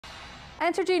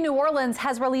Entergy New Orleans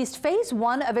has released phase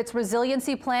 1 of its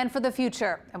resiliency plan for the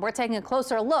future, and we're taking a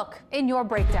closer look in your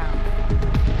breakdown.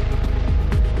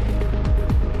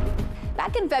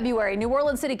 Back in February, New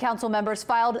Orleans City Council members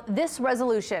filed this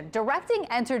resolution directing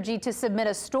Entergy to submit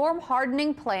a storm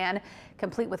hardening plan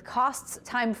complete with costs,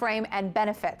 time frame, and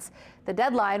benefits. The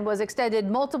deadline was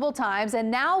extended multiple times, and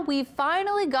now we've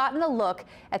finally gotten a look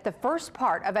at the first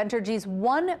part of Entergy's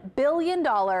 $1 billion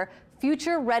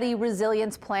future-ready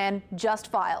resilience plan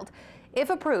just filed. If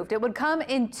approved, it would come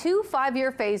in 2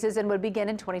 5-year phases and would begin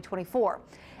in 2024.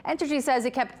 Entergy says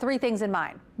it kept 3 things in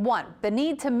mind. 1, the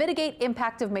need to mitigate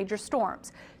impact of major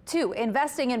storms. 2,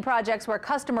 investing in projects where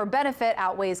customer benefit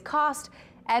outweighs cost.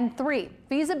 And 3,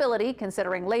 feasibility,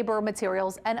 considering labor,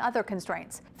 materials, and other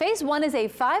constraints. Phase 1 is a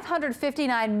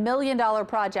 $559 million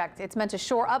project. It's meant to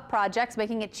shore up projects,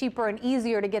 making it cheaper and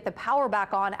easier to get the power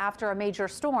back on after a major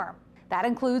storm. That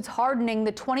includes hardening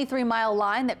the 23-mile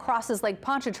line that crosses Lake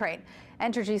Pontchartrain.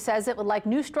 Entergy says it would like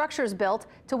new structures built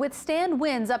to withstand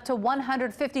winds up to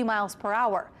 150 miles per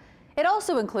hour. It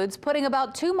also includes putting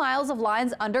about 2 miles of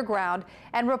lines underground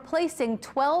and replacing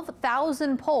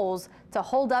 12,000 poles to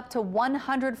hold up to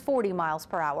 140 miles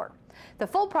per hour. The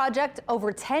full project,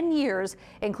 over 10 years,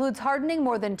 includes hardening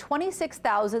more than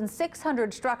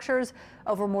 26,600 structures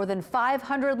over more than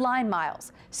 500 line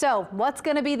miles. So what's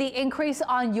going to be the increase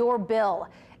on your bill?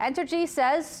 Entergy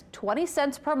says 20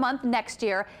 cents per month next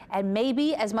year and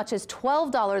maybe as much as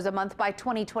 $12 a month by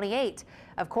 2028.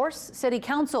 Of course, City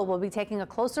Council will be taking a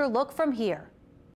closer look from here.